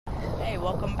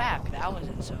welcome back. That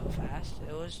wasn't so fast.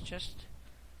 It was just...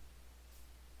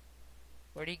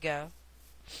 Where'd he go?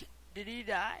 Did he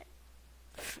die?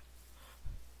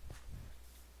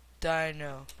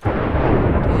 Dino. Did you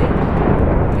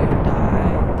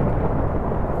die?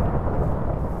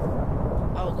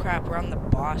 Oh crap, we're on the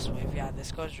boss wave. Yeah,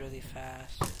 this goes really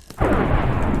fast.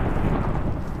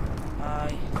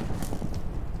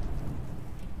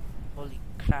 Holy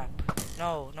crap.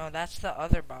 No, that's the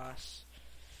other boss.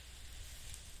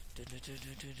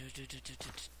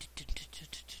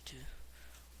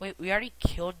 Wait, we already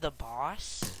killed the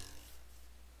boss?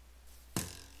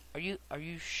 Are you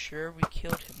sure we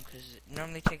killed him? Because it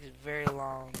normally takes very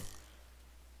long.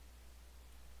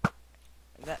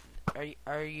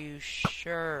 Are you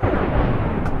sure?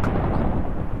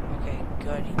 Okay,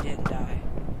 good, he didn't die.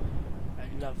 I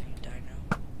love you, Dino.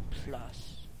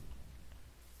 Plus.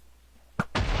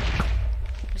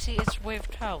 See, it's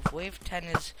wave 12. Wave 10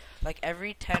 is, like,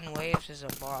 every 10 waves is a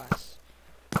boss.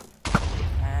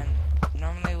 And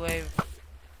normally wave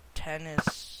 10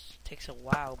 takes a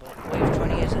while, but wave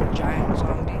 20 is a giant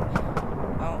zombie.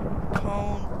 Oh,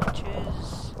 cone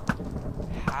bitches.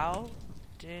 How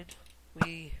did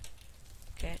we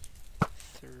get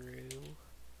through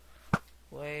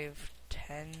wave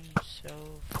 10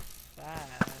 so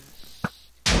fast?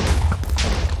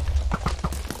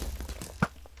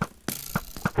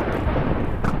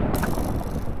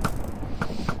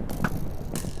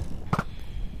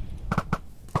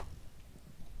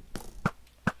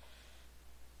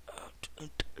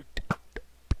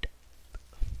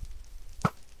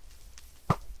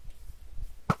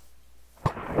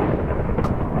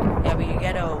 Yeah, but you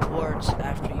get awards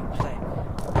after you play.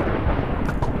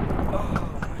 Oh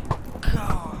my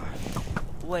gosh.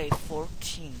 Wave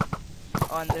 14.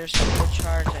 On their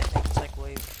supercharge, I think it's like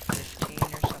wave 15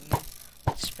 or something.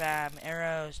 Let's spam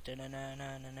arrows.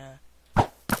 Da-na-na-na-na-na.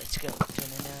 Let's go.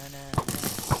 Da-na-na-na-na.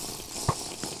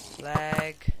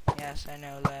 Lag. Yes, I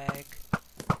know lag.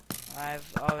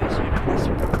 I've always heard of this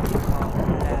word called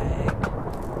lag.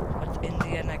 But in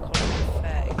the end, I call it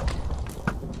fag.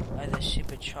 The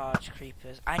supercharged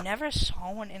creepers. I never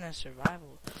saw one in a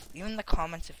survival. Leave in the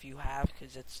comments if you have,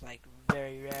 because it's like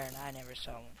very rare and I never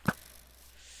saw one.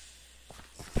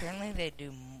 Apparently they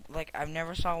do, like, I've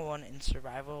never saw one in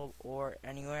survival or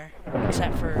anywhere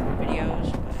except for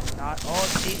videos, but not. Oh,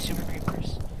 see, super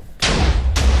creepers.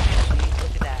 See,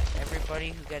 look at that. Everybody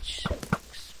who gets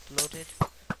exploded.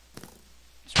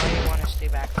 That's why you want to stay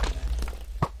back from that.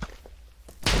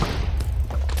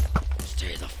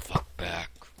 Stay the fuck back.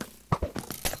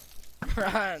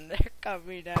 Run, they're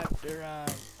coming after run.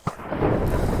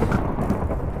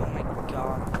 Oh my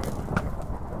god.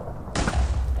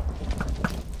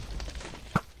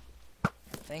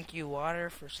 Thank you, water,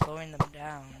 for slowing them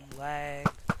down. Lag.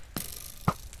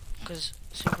 Because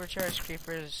supercharged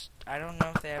creepers, I don't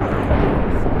know if they ever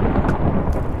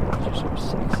have. They're so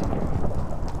sexy.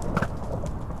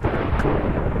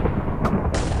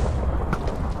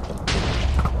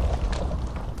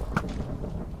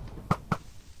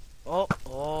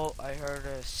 Oh, I heard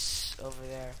us over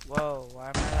there. Whoa, why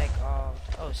am I like,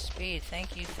 oh, speed.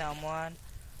 Thank you, Thelmwan.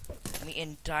 Me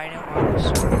and Dino on the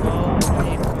slow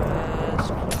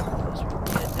creepers.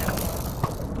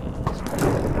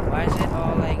 Why is it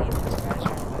all like, these guys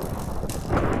are moving?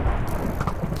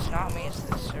 It's not me, it's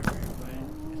the server, but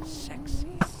it's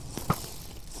sexy.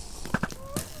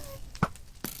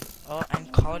 Oh,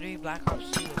 and Call of Duty Black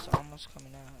Ops 2 is almost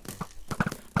coming out.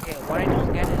 Okay, what I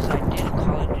don't get is I did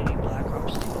Call of Duty Black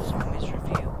Ops 2 Zombies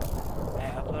review.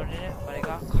 I uploaded it, but I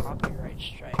got copyright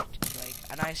striked. Like,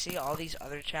 and I see all these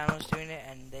other channels doing it,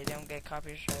 and they don't get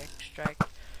copyright striked.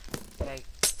 Like,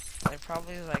 they're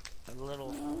probably like a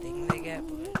little thing they get,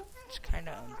 but it's kind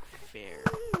of unfair.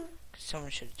 Cause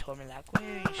someone should have told me like, wait,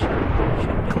 you should do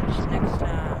this next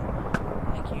time.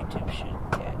 Like YouTube should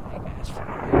get, I guess, for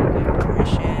me to get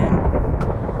permission.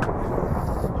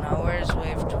 Now where's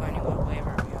wave 20? What wave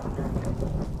are we on now?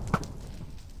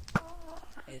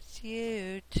 It's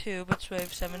YouTube. It's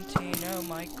wave 17. Oh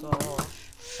my gosh.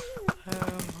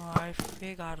 Oh my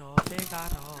Figaro.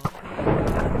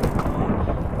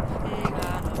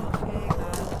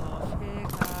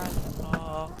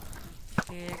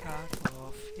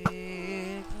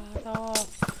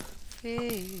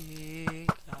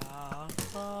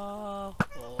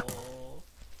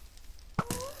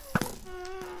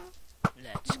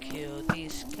 Let's kill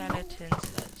these skeletons.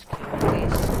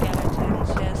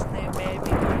 Yes, they may be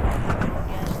going to heaven.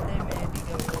 Yes, they may be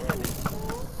going to heaven.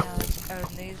 Now let's own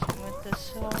these with the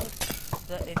sword.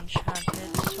 The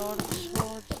enchanted sword of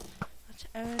swords. Let's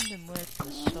own them with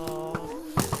the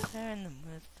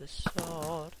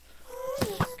sword.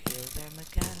 Let's kill them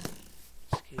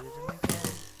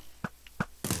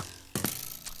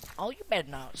Oh, you better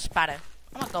not, spider.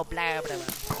 I'm gonna go blah blah blah.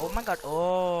 Oh my god.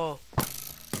 Oh.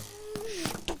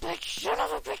 Stupid son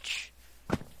of a bitch.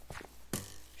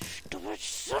 Stupid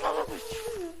son of a bitch.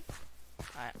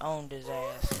 I owned his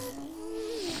ass.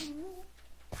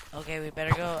 Okay, we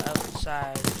better go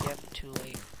outside. Yep, too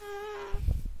late.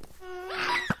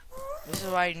 This is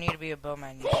why you need to be a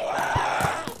bowman.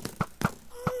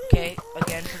 Okay,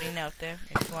 again, putting out there.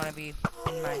 If you want to be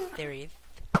in my theories,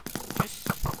 just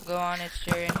go on its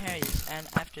theory and Harry's. And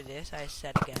after this, I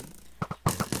said again.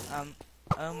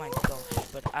 Oh my gosh!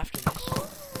 But after this,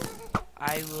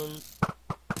 I will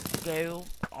go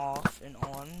off and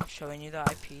on, showing you the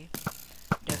IP.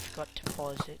 Don't forget to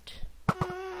pause it.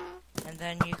 And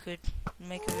then you could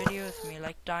make a video with me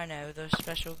like Dino, the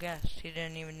special guest. He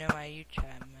didn't even know my YouTube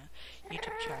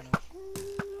channel.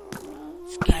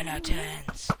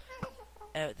 Skeletons!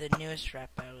 Oh, the newest rap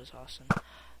battle was awesome.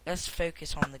 Let's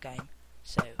focus on the game.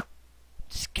 So,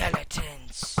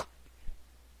 skeletons!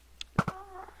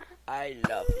 I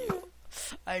love you.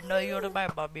 I know you're my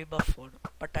mommy before,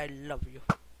 but I love you.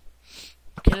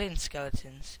 Killing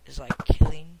skeletons is like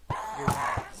killing your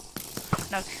mom.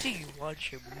 Now, do you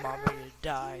want your mommy to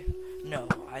die? No,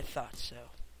 I thought so.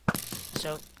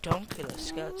 So, don't kill a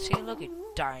skeleton. See, look at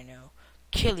Dino.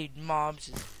 Killing mobs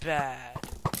is bad.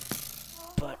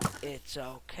 But it's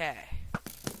okay.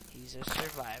 He's a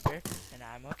survivor, and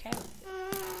I'm okay with it.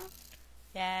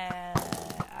 Yeah.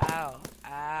 Ow.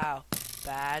 Ow.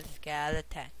 Bad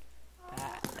skeleton.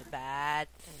 Bad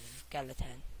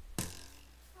skeleton.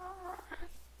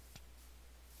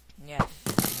 Yes.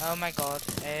 Oh my god.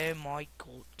 Oh my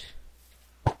god.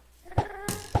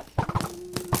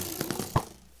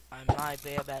 I might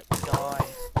be about to die.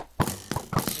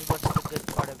 This is what's the good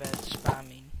part about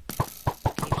spamming.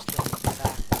 It keeps killing me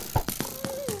back.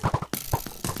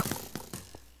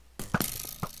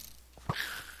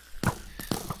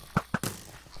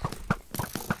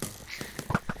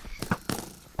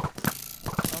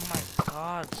 Oh my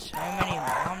god, so many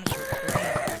moms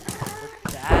recruiting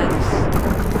for dads.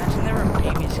 Imagine there were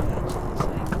baby skeletons,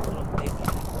 like little baby.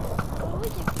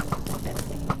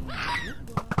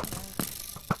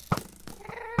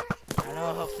 I know,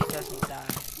 hopefully he doesn't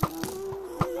die.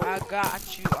 I got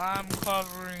you, I'm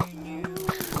covering you.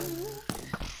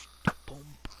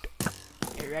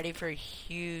 Get ready for a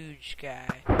huge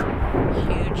guy.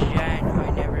 Huge giant who I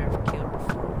never have killed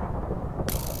before.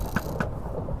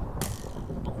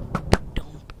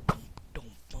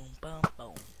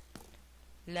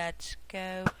 Let's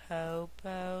go,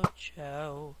 Hobo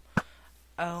Joe.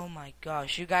 Oh my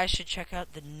gosh, you guys should check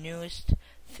out the newest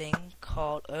thing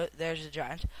called, there's a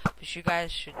giant, but you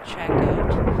guys should check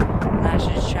out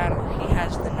Nash's channel. He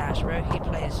has the Nash, where he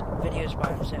plays videos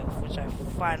by himself, which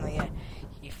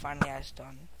he finally has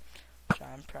done, which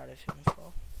I'm proud of him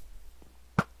for.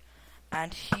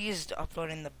 And he's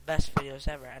uploading the best videos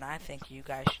ever, and I think you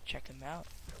guys should check him out.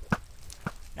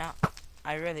 Now,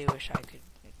 I really wish I could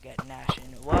get Nash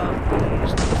in. Well,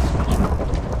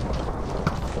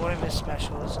 one of his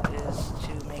specials is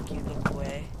to make you look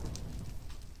away.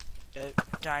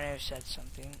 Dino said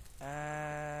something.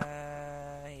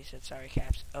 He said sorry,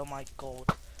 caps. Oh my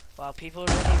god. Wow, people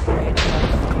really rage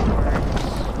about 3 words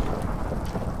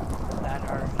that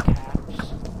are in caps.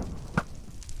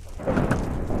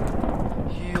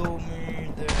 Heal me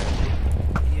there.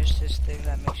 He used this thing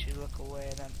that makes you look away,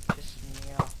 and that pisses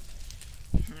me off.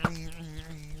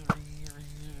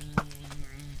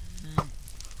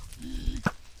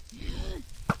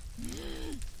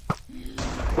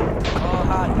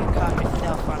 You caught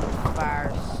yourself on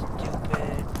fire,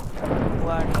 stupid.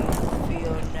 What do you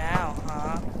feel now,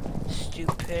 huh?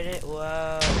 Stupidity.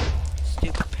 Whoa.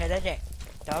 Stupidity.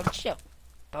 Don't you?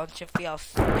 Don't you feel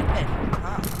stupid,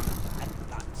 huh? I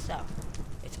thought so.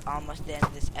 It's almost the end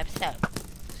of this episode.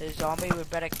 So zombie, we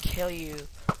better kill you.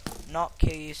 Not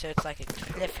kill you, so it's like a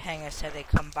cliffhanger, so they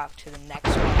come back to the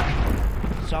next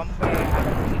one. Zombie, I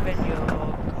believe in you.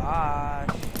 Gosh.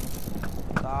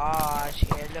 Gosh,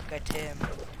 here, look at him.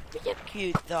 He's a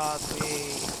cute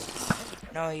zombie.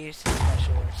 No, he used his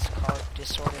special. It's called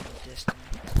Disordered Distance.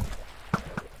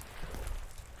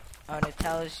 Oh, and it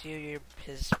tells you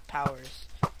his powers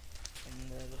in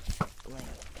the link,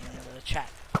 in the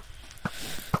chat.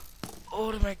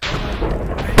 Oh my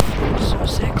god, I feel so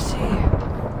sexy.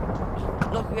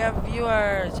 Look, we have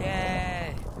viewers,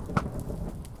 yay.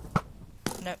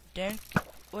 No, don't,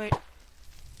 wait.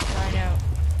 I know.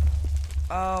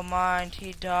 Oh, mind,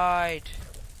 he died.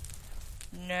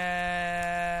 No.